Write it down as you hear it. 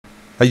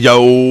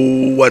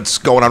Yo, what's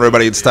going on,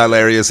 everybody? It's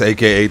Tylarious,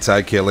 aka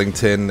Ty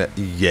Killington.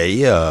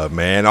 Yeah,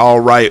 man. All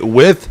right,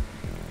 with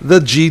the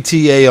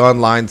GTA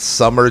Online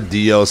Summer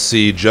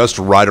DLC just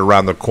right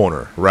around the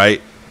corner,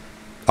 right?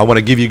 I want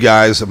to give you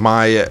guys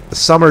my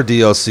Summer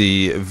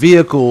DLC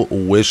vehicle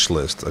wish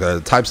list,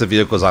 types of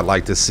vehicles I'd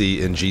like to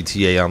see in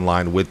GTA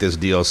Online with this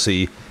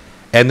DLC,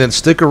 and then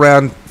stick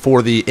around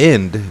for the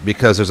end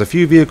because there's a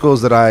few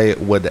vehicles that I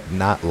would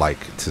not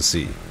like to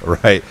see,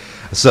 right?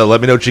 So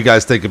let me know what you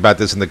guys think about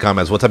this in the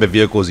comments. What type of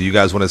vehicles do you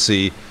guys want to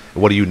see?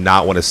 What do you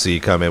not want to see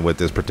come in with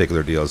this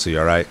particular DLC,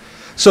 all right?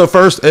 So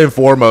first and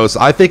foremost,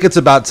 I think it's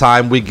about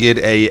time we get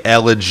a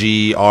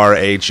LG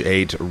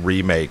RH8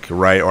 remake,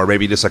 right? Or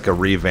maybe just like a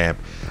revamp.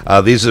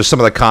 These are some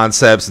of the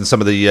concepts and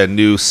some of the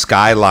new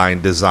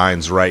Skyline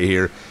designs right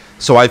here.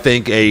 So I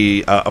think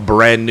a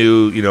brand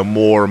new,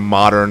 more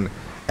modern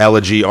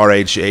LG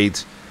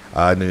RH8.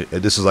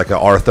 This is like an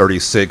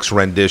R36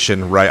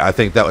 rendition, right? I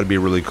think that would be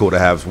really cool to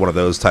have one of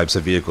those types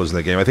of vehicles in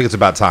the game. I think it's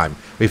about time.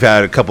 We've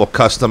had a couple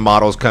custom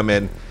models come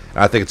in, and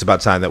I think it's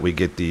about time that we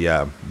get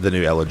the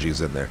new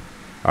LGs in there.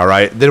 All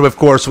right. Then of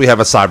course we have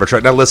a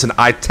Cybertruck. Now listen,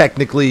 I don't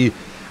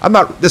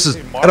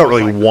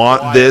really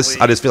want this.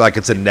 I just feel like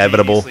it's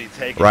inevitable,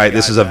 right?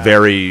 This is a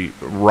very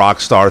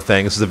Rockstar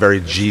thing. This is a very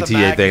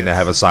GTA thing to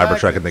have a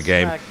Cybertruck in the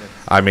game.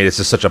 I mean, it's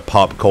just such a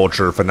pop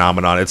culture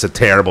phenomenon. It's a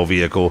terrible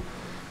vehicle.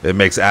 It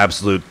makes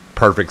absolute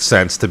perfect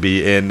sense to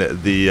be in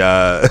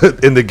the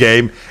in the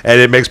game,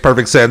 and it makes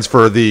perfect sense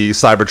for the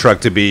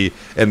Cybertruck to be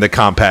in the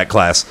compact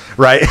class,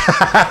 right?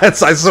 I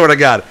swear to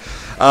God.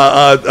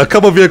 A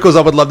couple of vehicles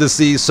I would love to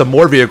see some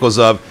more vehicles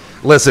of.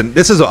 Listen,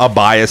 this is a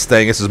biased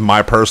thing. This is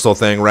my personal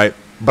thing, right?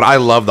 But I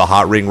love the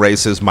hot ring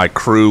races. My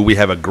crew, we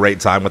have a great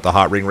time with the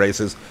hot ring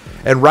races.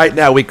 And right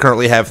now, we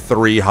currently have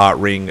 3 hot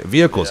ring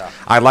vehicles. Yeah.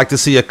 I'd like to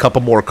see a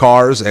couple more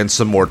cars and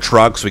some more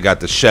trucks. We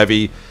got the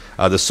Chevy,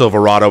 the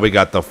Silverado, we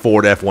got the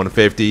Ford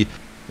F-150,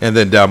 and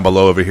then down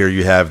below over here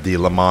you have the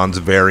Le Mans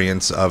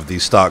variants of the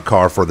stock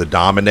car for the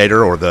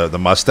Dominator or the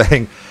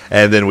Mustang,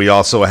 and then we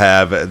also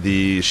have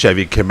the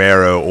Chevy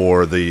Camaro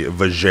or the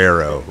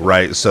Vajero,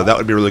 right? So that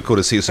would be really cool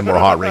to see some more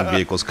hot ring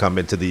vehicles come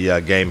into the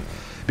game,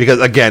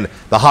 because again,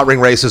 the hot ring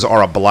races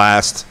are a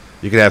blast.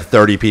 You can have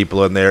 30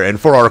 people in there, and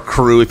for our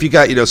crew, if you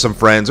got some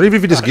friends, or even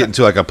if you just get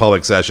into like a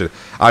public session,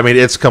 I mean,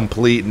 it's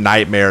complete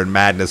nightmare and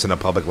madness in a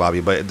public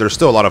lobby, but there's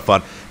still a lot of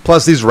fun.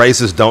 Plus, these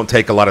races don't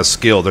take a lot of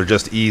skill; they're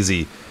just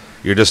easy.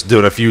 You're just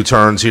doing a few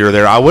turns here or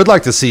there. I would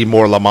like to see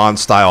more Le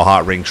Mans style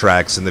hot ring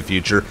tracks in the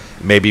future,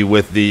 maybe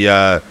with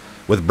the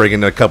with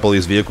bringing a couple of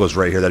these vehicles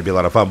right here. That'd be a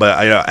lot of fun. But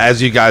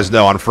as you guys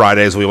know, on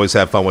Fridays we always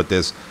have fun with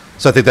this,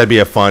 so I think that'd be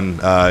a fun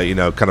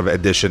kind of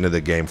addition to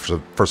the game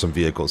for some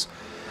vehicles.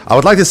 I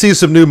would like to see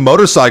some new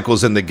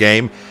motorcycles in the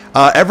game.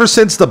 Ever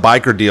since the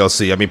biker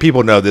DLC, I mean,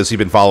 people know this. You've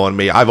been following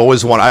me. I've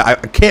always wanted. I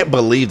can't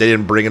believe they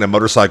didn't bring in a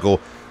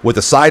motorcycle with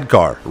a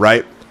sidecar,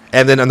 right?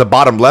 And then on the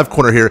bottom left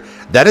corner here,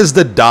 that is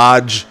the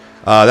Dodge.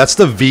 That's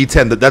the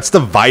V10. That's the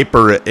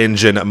Viper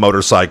engine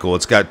motorcycle.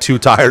 It's got 2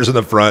 tires in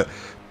the front,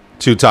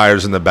 2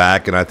 tires in the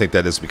back, and I think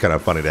that is kind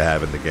of funny to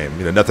have in the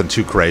game. Nothing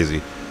too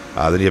crazy.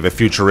 Then you have a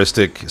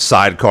futuristic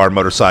sidecar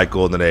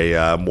motorcycle, and then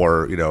a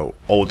more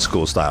old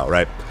school style,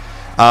 right?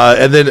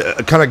 And then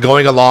kind of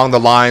going along the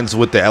lines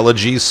with the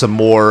LG,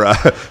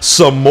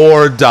 some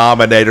more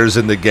Dominators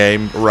in the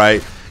game,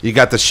 right? You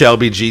got the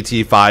Shelby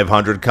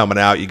GT500 coming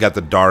out. You got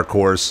the Dark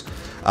Horse.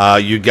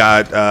 You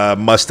got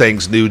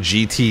Mustang's new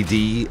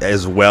GTD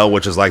as well,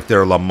 which is like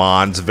their Le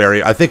Mans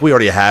variant. I think we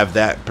already have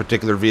that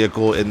particular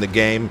vehicle in the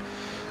game,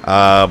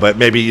 but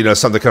maybe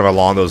something kind of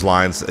along those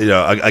lines.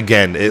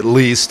 Again, at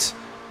least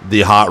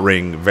the hot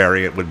ring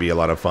variant would be a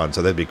lot of fun,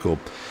 so that'd be cool.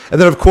 And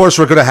then, of course,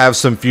 we're going to have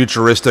some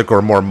futuristic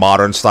or more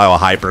modern-style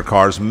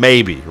hypercars,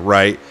 maybe,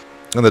 right?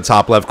 In the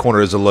top left corner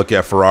is a look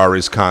at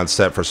Ferrari's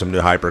concept for some new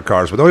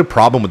hypercars. But the only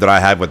problem that I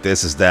have with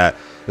this is that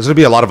there's going to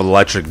be a lot of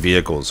electric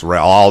vehicles, right?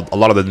 A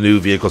lot of the new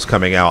vehicles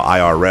coming out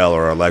IRL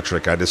or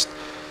electric. I just,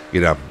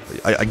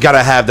 I got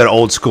to have that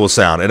old-school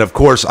sound. And, of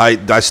course,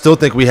 I still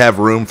think we have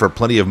room for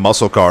plenty of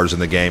muscle cars in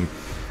the game.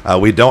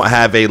 We don't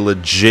have a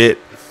legit,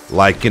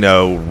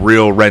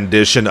 real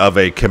rendition of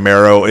a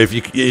Camaro. If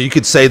you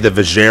could say the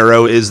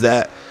Vajero is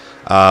that,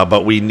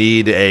 but we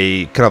need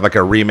a kind of like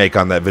a remake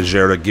on that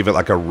Vajero to give it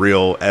like a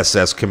real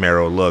SS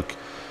Camaro look.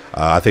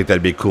 I think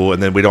that'd be cool.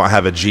 And then we don't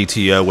have a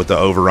GTO with the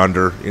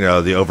over-under,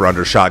 the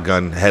over-under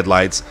shotgun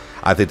headlights.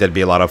 I think that'd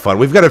be a lot of fun.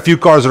 We've got a few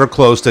cars that are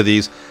close to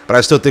these, but I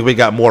still think we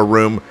got more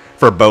room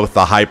for both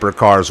the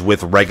hypercars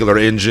with regular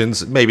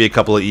engines, maybe a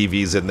couple of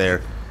EVs in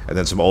there, and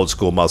then some old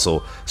school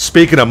muscle.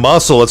 Speaking of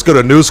muscle, let's go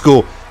to new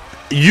school.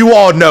 You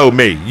all know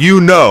me.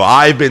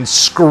 I've been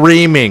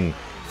screaming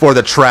for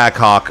the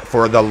Trackhawk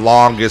for the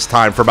longest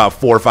time, for about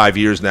 4 or 5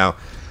 years now.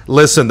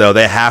 Listen, though,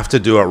 they have to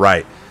do it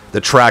right.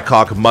 The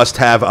Trackhawk must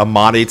have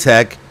Amani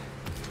Tech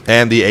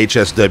and the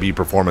HSW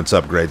performance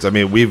upgrades. I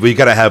mean, we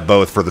got to have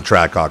both for the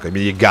Trackhawk. I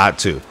mean, you got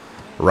to,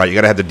 right? You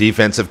got to have the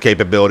defensive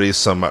capabilities,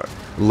 some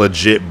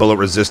legit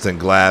bullet-resistant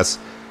glass,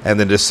 and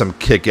then just some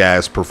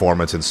kick-ass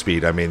performance and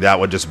speed. I mean, that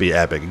would just be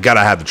epic. You got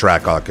to have the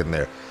Trackhawk in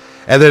there.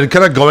 And then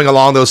kind of going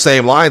along those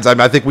same lines,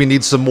 I think we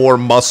need some more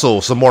muscle,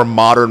 some more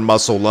modern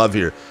muscle love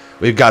here.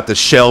 We've got the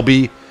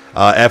Shelby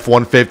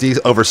F-150,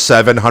 over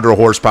 700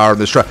 horsepower in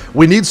this truck.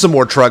 We need some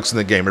more trucks in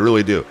the game, we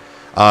really do.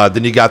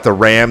 Then you got the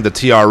Ram, the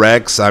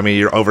TRX. I mean,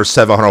 you're over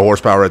 700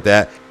 horsepower at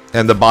that.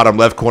 And the bottom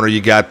left corner, you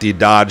got the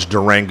Dodge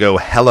Durango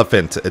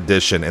Elephant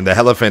Edition. And the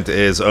Elephant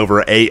is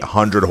over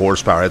 800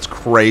 horsepower. It's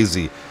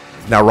crazy.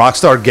 Now,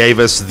 Rockstar gave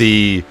us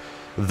the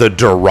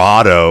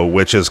Dorado,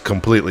 which is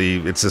completely,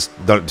 it's just,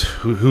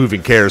 who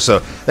even cares? So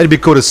that'd be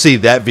cool to see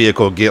that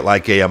vehicle get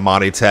like a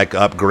Monty Tech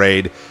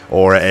upgrade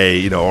or a,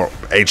 you know, or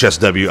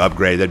HSW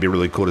upgrade. That'd be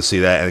really cool to see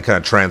that and kind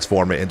of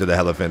transform it into the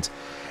Elephant.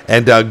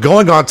 And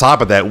going on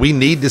top of that, we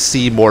need to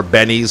see more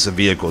Benny's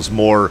vehicles,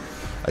 more,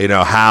 you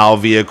know, HOW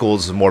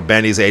vehicles, more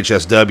Benny's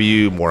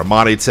HSW, more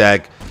Monty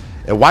Tech.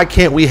 And why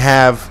can't we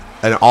have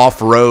an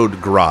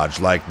off-road garage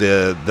like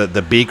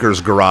the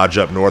Beaker's garage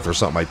up north or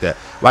something like that?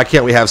 Why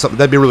can't we have something?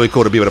 That'd be really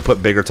cool to be able to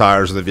put bigger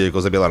tires in the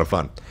vehicles. That'd be a lot of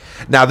fun.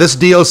 Now, this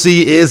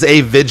DLC is a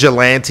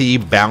vigilante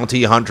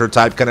bounty hunter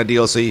type kind of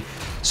DLC,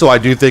 so I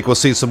do think we'll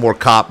see some more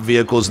cop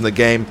vehicles in the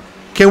game.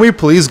 Can we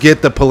please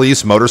get the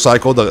police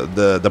motorcycle,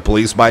 the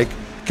police bike?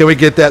 Can we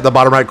get that in the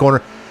bottom right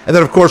corner? And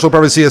then, of course, we'll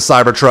probably see a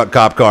Cybertruck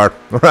cop car,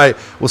 right?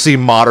 We'll see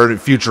modern,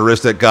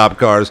 futuristic cop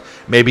cars.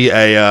 Maybe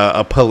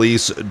a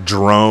police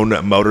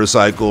drone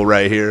motorcycle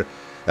right here.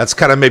 That's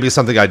kind of maybe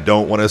something I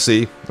don't want to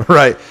see,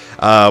 right?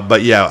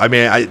 But, yeah, I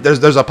mean,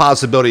 there's a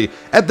possibility.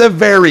 At the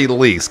very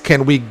least,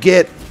 can we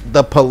get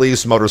the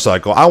police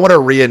motorcycle? I want to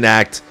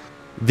reenact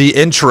the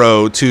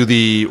intro to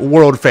the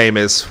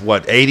world-famous,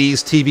 80s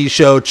TV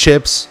show,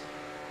 Chips,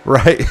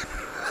 right?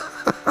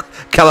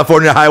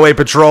 California Highway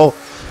Patrol.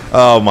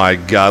 Oh my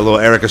God, a little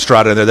Eric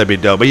Estrada in there, that'd be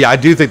dope. But yeah, I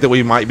do think that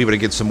we might be able to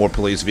get some more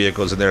police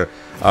vehicles in there,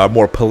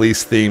 more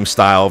police-themed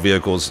style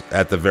vehicles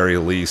at the very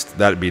least.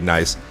 That'd be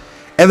nice.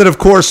 And then, of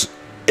course,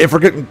 if we're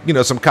getting, you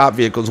know, some cop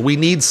vehicles, we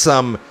need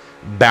some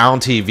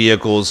bounty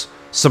vehicles,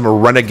 some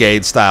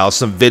renegade style,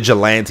 some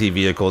vigilante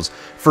vehicles.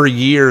 For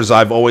years,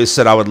 I've always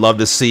said I would love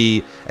to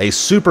see a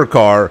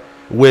supercar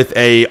with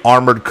a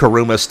armored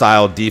Kuruma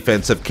style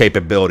defensive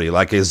capability,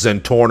 like a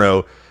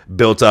Zentorno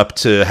built up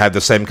to have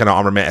the same kind of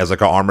armament as like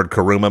an armored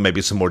Kuruma,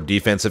 maybe some more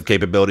defensive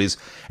capabilities,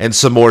 and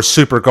some more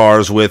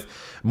supercars with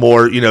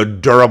more, you know,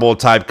 durable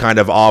type kind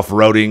of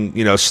off-roading,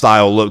 you know,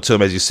 style look to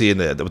them, as you see in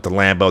with the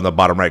Lambo in the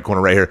bottom right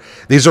corner right here.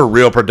 These are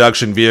real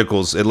production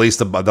vehicles, at least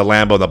the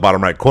Lambo in the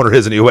bottom right corner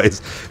is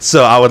anyways.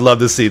 So I would love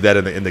to see that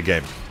in the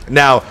game.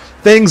 Now,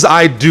 things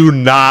I do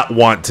not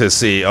want to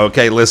see.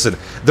 Okay, listen,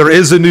 there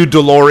is a new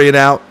DeLorean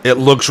out. It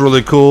looks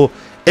really cool.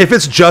 If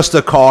it's just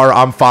a car,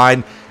 I'm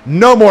fine.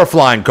 No more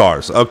flying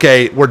cars,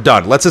 okay? We're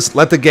done. Let's just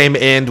let the game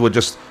end with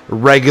just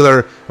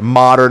regular,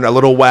 modern, a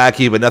little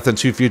wacky, but nothing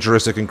too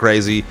futuristic and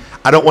crazy.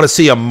 I don't want to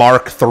see a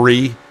Mark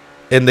III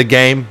in the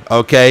game,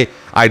 okay?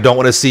 I don't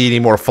want to see any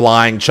more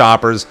flying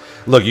choppers.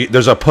 Look,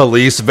 there's a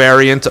police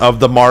variant of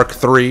the Mark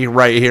III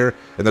right here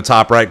in the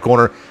top right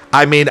corner.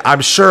 I mean, I'm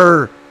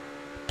sure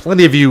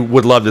plenty of you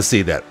would love to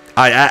see that.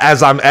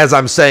 As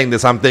I'm saying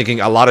this, I'm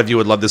thinking a lot of you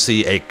would love to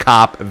see a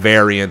cop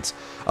variant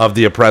of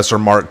the Oppressor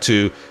Mark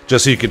II,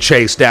 just so you could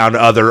chase down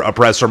other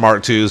Oppressor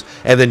Mark IIs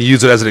and then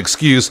use it as an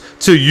excuse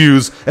to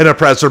use an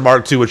Oppressor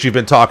Mark II, which you've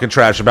been talking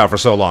trash about for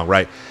so long,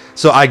 right?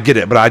 So I get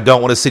it, but I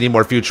don't want to see any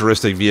more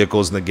futuristic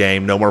vehicles in the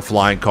game. No more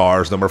flying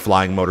cars, no more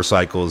flying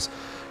motorcycles.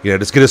 You know,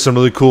 just get us some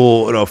really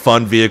cool, you know,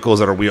 fun vehicles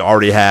that we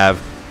already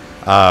have.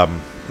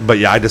 But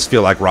yeah, I just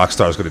feel like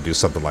Rockstar is going to do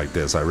something like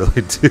this. I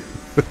really do.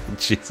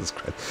 Jesus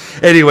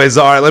Christ. Anyways,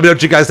 all right, let me know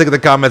what you guys think in the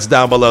comments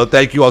down below.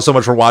 Thank you all so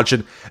much for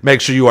watching.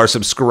 Make sure you are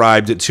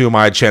subscribed to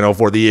my channel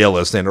for the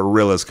illest and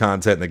realest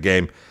content in the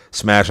game.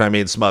 Smash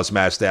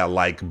that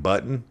like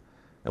button.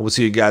 And we'll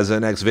see you guys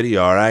in the next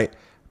video, all right?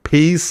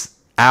 Peace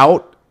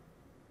out.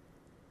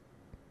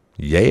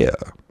 Yeah.